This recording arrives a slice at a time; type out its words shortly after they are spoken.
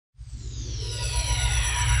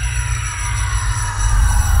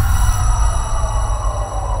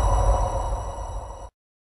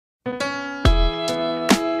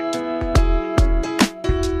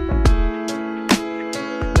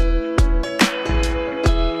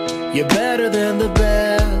You're better than the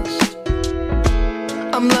best.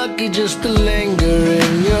 I'm lucky just to linger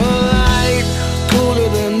in your light. Cooler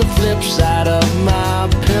than the flip side of my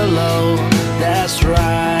pillow. That's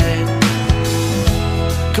right.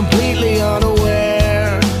 Completely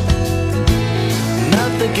unaware.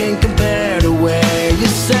 Nothing can compare to where you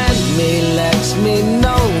send me. Lets me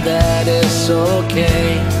know that it's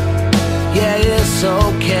okay. Yeah, it's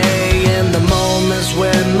okay. In the moments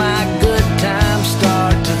when my good times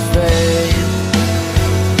start to fade,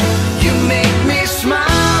 you make me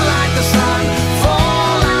smile like the sun,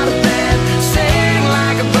 fall out of bed, sing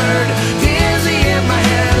like a bird, dizzy in my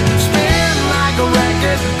head, spin like a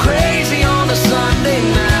record, crazy on a Sunday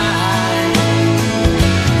night.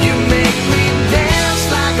 You make me dance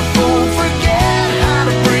like a fool, forget how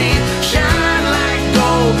to breathe, shine like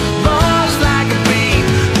gold, buzz like a bee.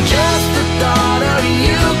 Just the thought of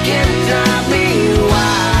you can drive me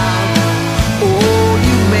wild. Oh,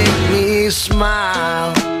 you make me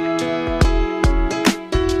smile.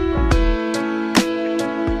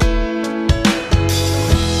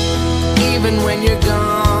 Even when you're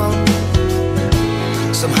gone,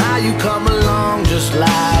 somehow you come along just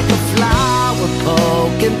like a flower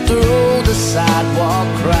poking through the sidewalk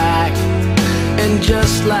crack. And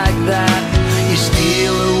just like that, you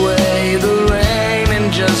steal away the rain.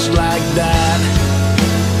 And just like that,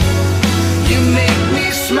 you make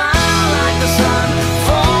me smile like the sun,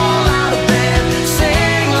 fall out of bed,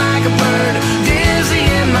 sing like a bird, dizzy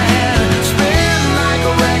in my head, spin like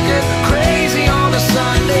a record, crazy on a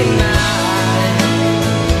Sunday night.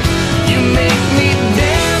 You make me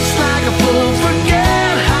dance like a fool,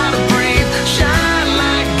 forget how to breathe, shine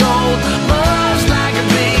like gold, buzz like a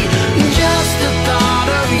bee. Just the thought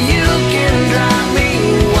of you can drive me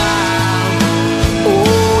wild.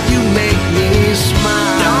 Oh, you make me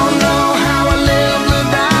smile. Don't know how I live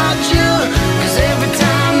without you, 'cause every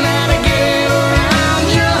time that I get around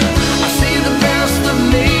you, I see the best of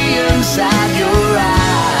me inside your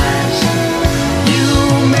eyes. You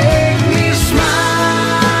make me smile.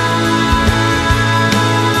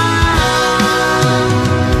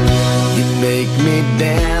 You make me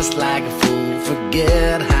dance like a fool,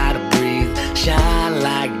 forget how to breathe, shine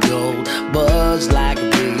like gold, buzz like a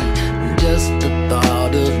bee. Just the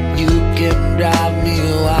thought of you can drive me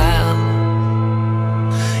wild.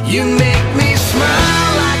 You make me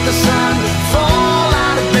smile like the sun, fall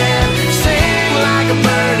out of bed, sing like a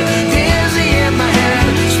bird, dizzy in my head,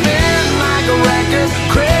 spin like a record,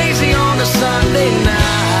 crazy on a Sunday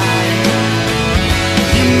night.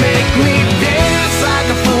 You make me dance like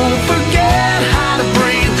a fool, forget how to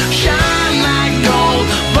breathe, shine like gold,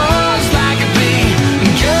 buzz like a bee.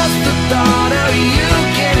 Just the thought of you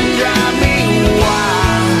can drive me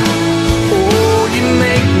wild. Oh, you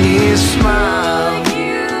make me smile.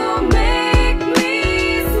 You make me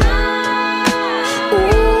smile.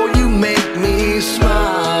 Oh, you make me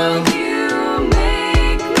smile. You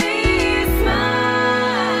make me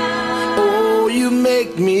smile. Oh, you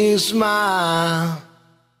make me smile.